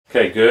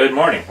Okay, good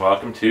morning.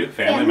 Welcome to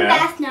Family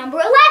Math number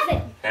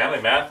 11.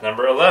 Family Math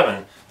number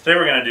 11. Today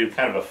we're going to do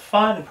kind of a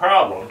fun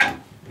problem,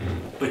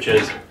 which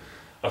is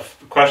a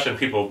question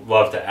people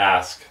love to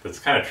ask that's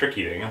kind of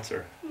tricky to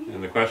answer.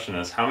 And the question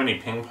is, how many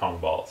ping pong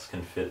balls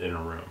can fit in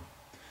a room?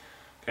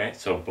 Okay,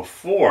 so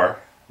before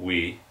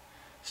we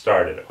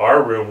started,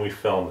 our room we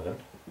filmed in,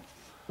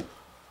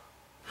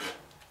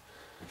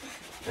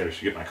 maybe I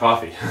should get my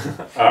coffee.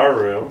 Our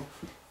room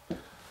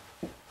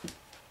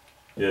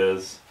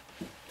is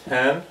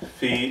 10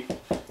 feet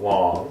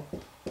long,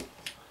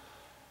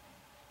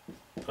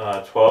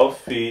 12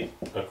 feet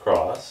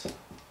across,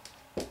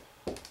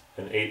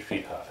 and 8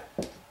 feet high.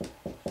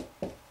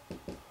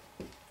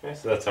 Okay,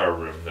 so that's our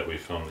room that we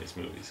film these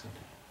movies in.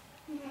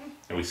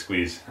 And we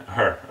squeeze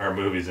our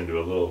movies into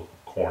a little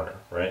corner,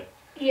 right?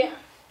 Yeah.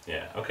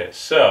 Yeah, okay,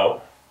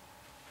 so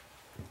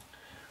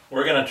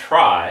we're going to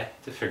try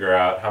to figure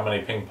out how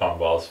many ping pong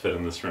balls fit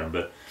in this room,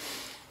 but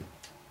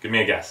give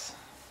me a guess.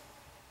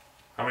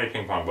 How many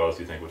ping pong balls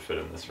do you think would fit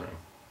in this room?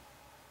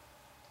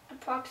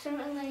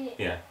 Approximately.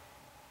 Yeah.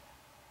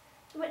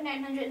 What,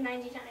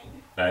 999?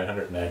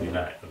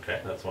 999. Okay,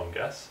 that's one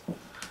guess.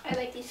 I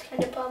like these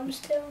kind of problems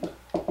too.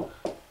 All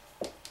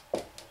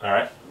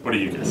right, what do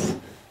you guess?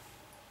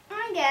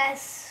 I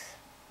guess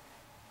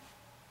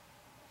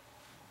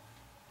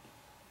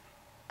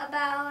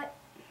about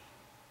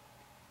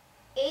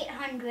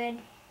 800.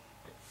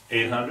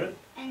 800?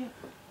 And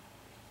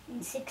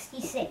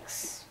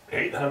 66.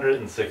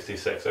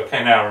 866.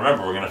 Okay, now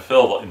remember, we're going to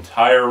fill the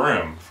entire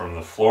room from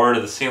the floor to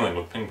the ceiling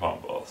with ping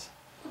pong balls.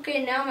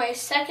 Okay, now my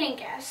second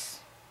guess.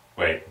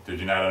 Wait,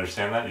 did you not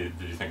understand that? Did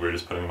you think we were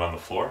just putting them on the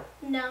floor?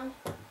 No.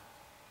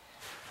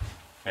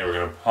 Okay, we're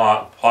going to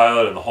pile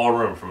it in the whole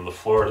room from the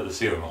floor to the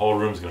ceiling. The whole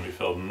room's going to be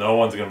filled. No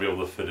one's going to be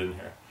able to fit in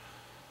here.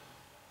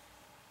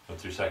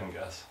 What's your second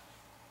guess?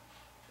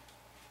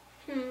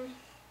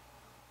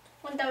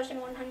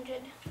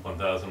 1,100.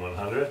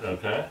 1,100,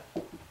 okay.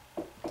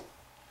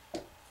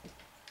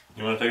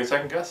 You want to take a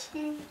second guess?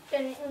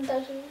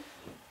 1,000.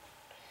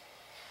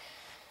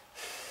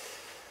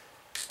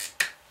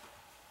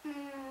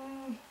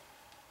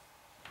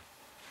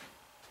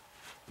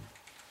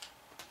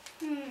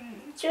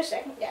 It's your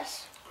second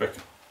guess. Quick.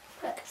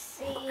 Let's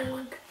see.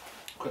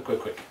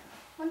 Quick.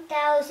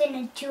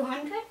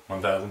 1,200?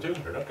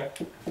 1,200, okay.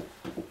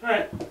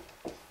 Alright.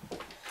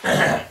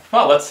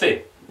 Well, let's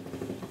see.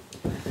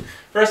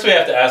 First we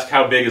have to ask,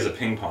 how big is a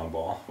ping pong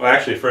ball? Well,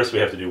 actually, first we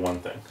have to do one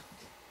thing.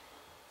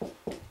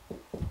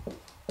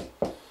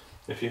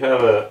 If you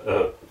have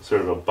a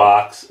sort of a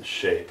box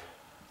shape,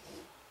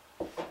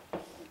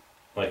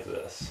 like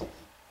this,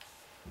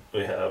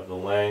 we have the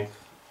length,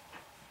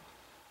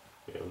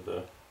 we have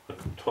the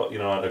you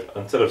know,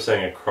 instead of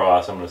saying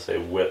across, I'm going to say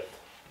width.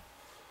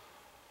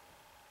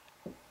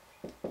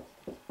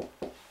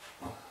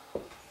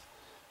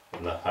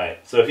 And the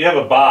height. So if you have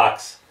a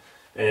box,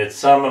 and it's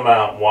some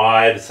amount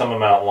wide, some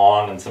amount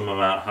long, and some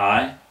amount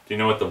high, do you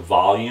know what the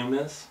volume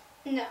is?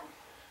 No.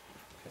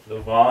 The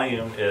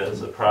volume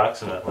is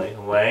approximately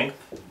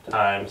length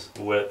times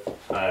width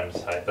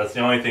times height. That's the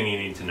only thing you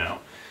need to know.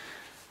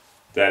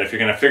 That if you're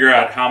going to figure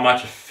out how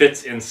much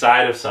fits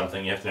inside of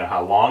something, you have to know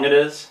how long it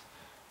is,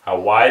 how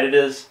wide it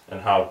is,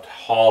 and how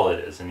tall it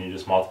is. And you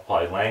just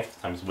multiply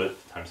length times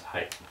width times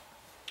height.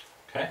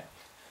 Okay?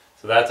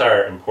 So that's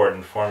our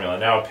important formula.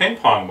 Now a ping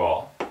pong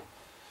ball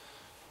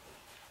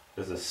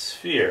is a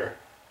sphere.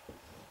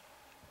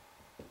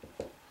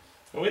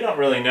 And we don't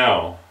really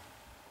know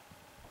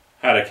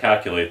how to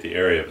calculate the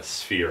area of a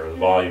sphere, or the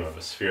volume of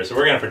a sphere. So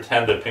we're going to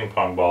pretend a ping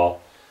pong ball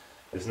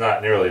is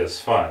not nearly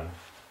as fun,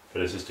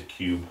 but it's just a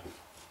cube.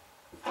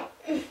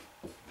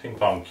 Ping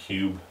pong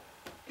cube.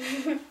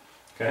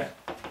 Okay?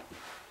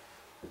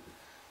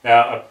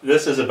 Now,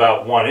 this is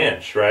about 1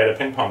 inch, right? A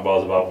ping pong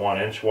ball is about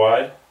 1 inch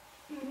wide.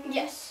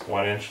 Yes.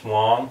 1 inch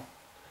long,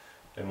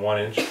 and 1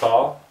 inch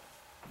tall.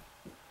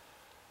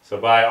 So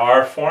by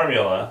our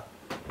formula,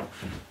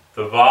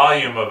 the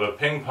volume of a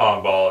ping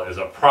pong ball is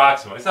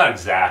approximately, it's not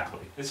exactly,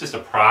 it's just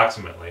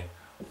approximately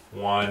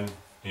 1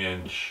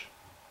 inch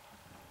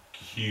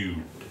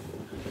cubed.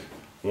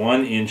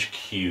 1 inch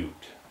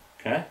cubed,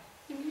 okay?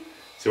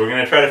 So we're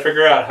going to try to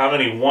figure out how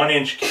many 1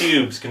 inch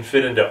cubes can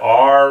fit into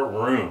our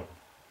room.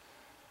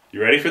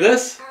 You ready for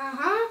this?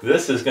 Uh-huh.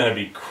 This is going to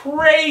be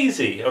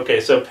crazy.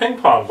 Okay, so ping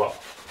pong ball.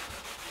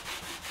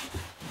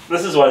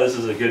 This is why this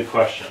is a good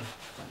question.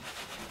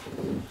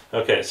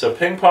 Okay, so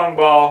ping pong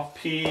ball,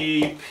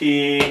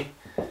 PP,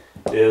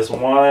 is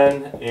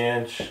 1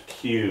 inch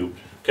cubed.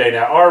 Okay,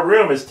 now our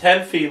room is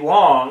 10 feet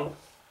long.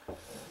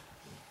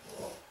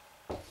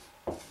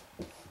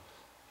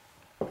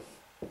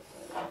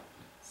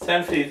 It's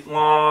 10 feet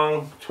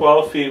long,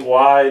 12 feet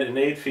wide, and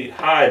 8 feet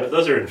high, but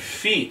those are in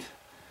feet.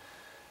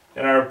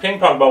 And our ping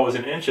pong ball was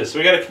in inches, so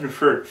we got to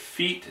convert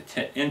feet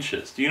to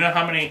inches. Do you know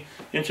how many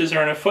inches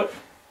are in a foot?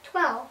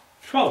 12.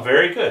 12,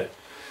 very good.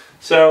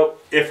 So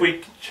if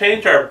we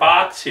change our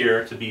box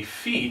here to be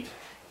feet,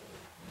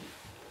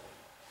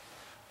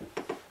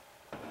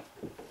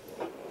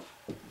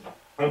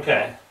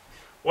 okay,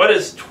 what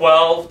is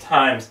 12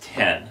 times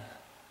 10?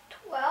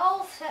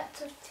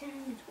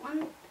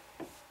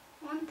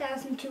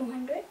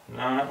 1,200. No,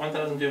 not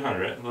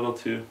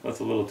 1,200. That's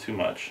a little too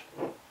much.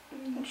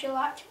 It's a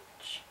lot too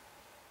much.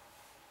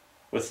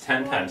 What's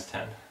 10 times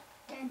 10?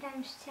 10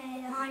 times 10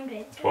 is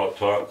 100.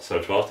 12,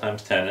 so 12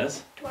 times 10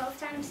 is? 12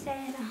 times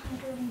 10 is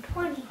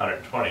 120.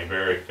 120,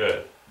 very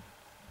good.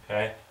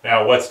 Okay,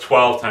 now what's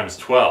 12 times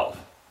 12?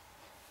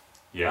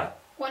 Yeah?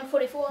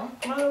 144.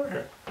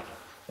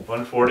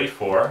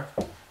 144.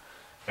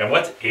 And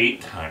what's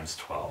 8 times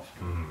 12?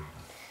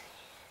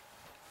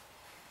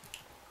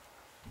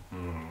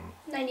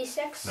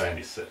 96.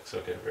 96,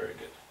 okay, very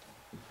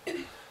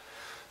good.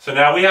 So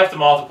now we have to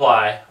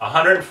multiply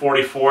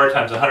 144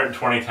 times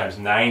 120 times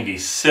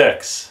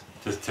 96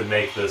 to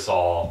make this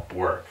all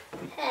work.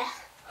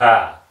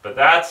 But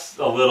that's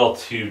a little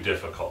too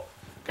difficult.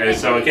 Okay,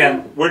 so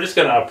again, we're just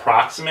going to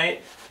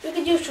approximate. We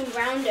could do some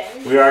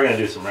rounding. We are going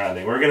to do some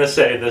rounding. We're going to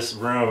say this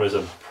room is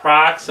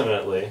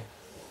approximately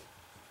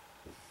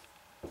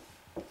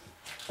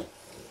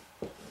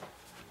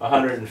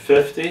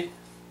 150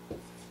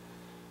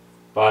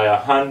 by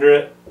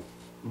 100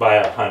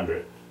 by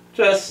 100.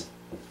 Just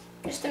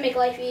to make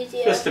life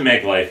easier. Just to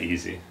make life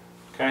easy.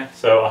 Okay,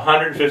 so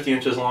 150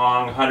 inches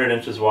long, 100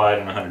 inches wide,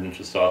 and 100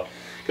 inches tall.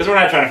 Because we're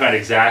not trying to find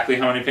exactly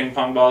how many ping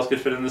pong balls could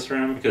fit in this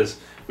room, because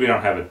we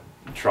don't have a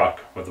truck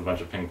with a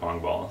bunch of ping pong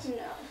balls. No.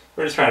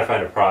 We're just trying to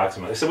find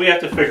approximately. So we have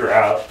to figure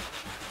out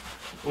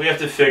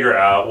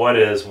what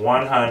is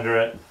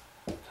 100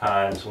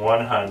 times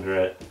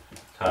 100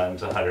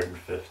 times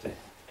 150.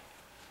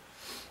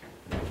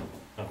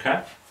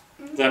 Okay?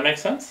 Does that make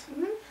sense?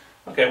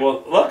 Okay,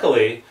 well,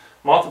 luckily,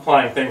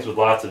 multiplying things with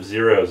lots of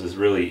zeros is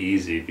really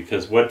easy,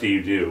 because what do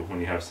you do when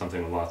you have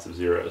something with lots of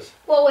zeros?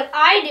 Well, what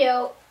I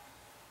do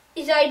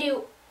is I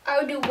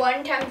would do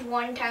 1 times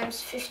 1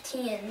 times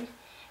 15,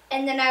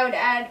 and then I would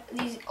add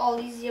all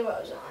these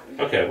zeros on.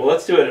 Okay, well,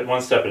 let's do it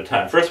one step at a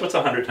time. First, what's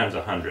 100 times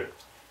 100?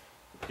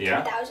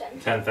 Yeah?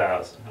 10,000.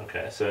 10,000.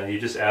 Okay, so you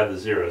just add the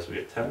zeros. We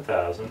get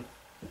 10,000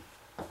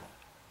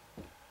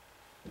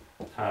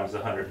 times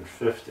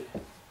 150.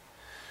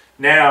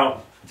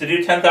 Now, to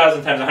do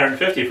 10,000 times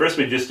 150, first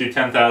we just do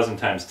 10,000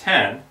 times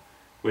 10,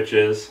 which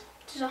is?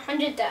 Which is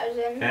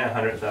 100,000. Yeah,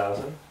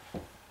 100,000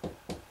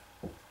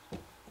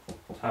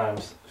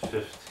 times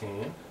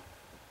 15.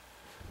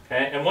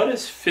 Okay, and what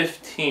is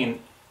 15?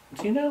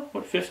 Do you know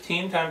what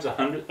 15 times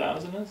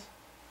 100,000 is?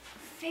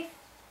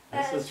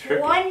 This is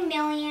tricky.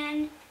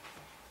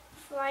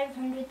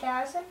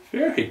 1,500,000.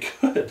 Very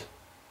good.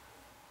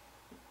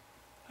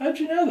 How'd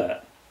you know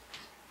that?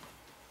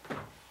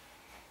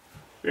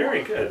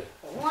 Very good.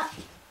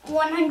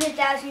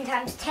 100,000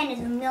 times 10 is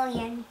a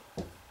million.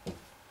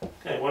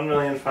 Okay,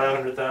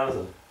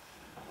 1,500,000.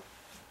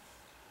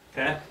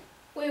 Okay?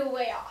 We were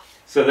way off.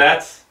 So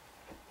that's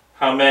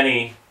how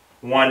many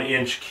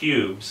 1-inch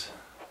cubes.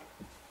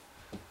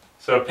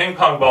 So a ping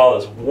pong ball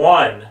is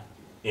 1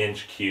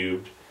 inch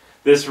cubed.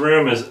 This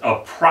room is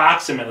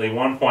approximately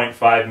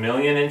 1.5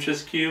 million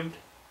inches cubed.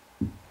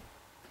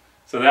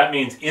 So that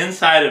means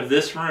inside of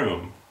this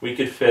room, we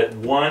could fit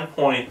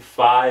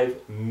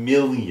 1.5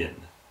 million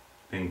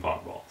ping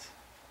pong balls.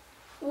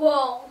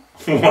 Whoa.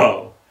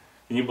 Whoa.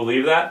 Can you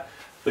believe that?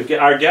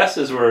 Our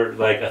guesses were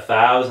like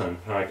 1,000.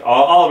 Like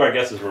all of our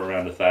guesses were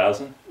around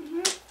 1,000.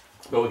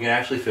 But we can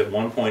actually fit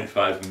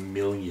 1.5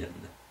 million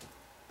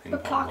ping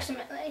pong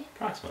Approximately.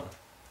 balls.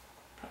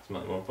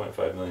 Approximately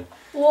 1.5 million.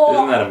 Whoa.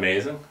 Isn't that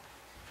amazing?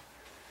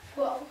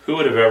 Whoa. Who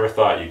would have ever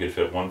thought you could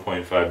fit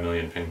 1.5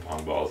 million ping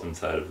pong balls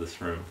inside of this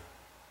room?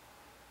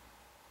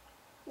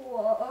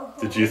 Whoa.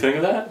 Did you think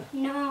of that?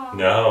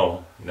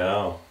 No.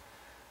 No.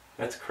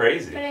 That's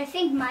crazy. But I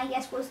think my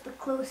guess was the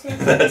closest.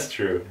 That's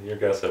true. Your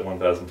guess at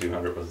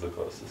 1,200 was the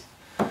closest.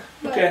 But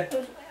Okay. it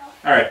was way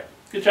off. Alright.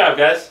 Good job,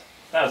 guys.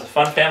 That was a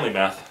fun family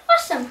math.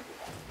 Awesome.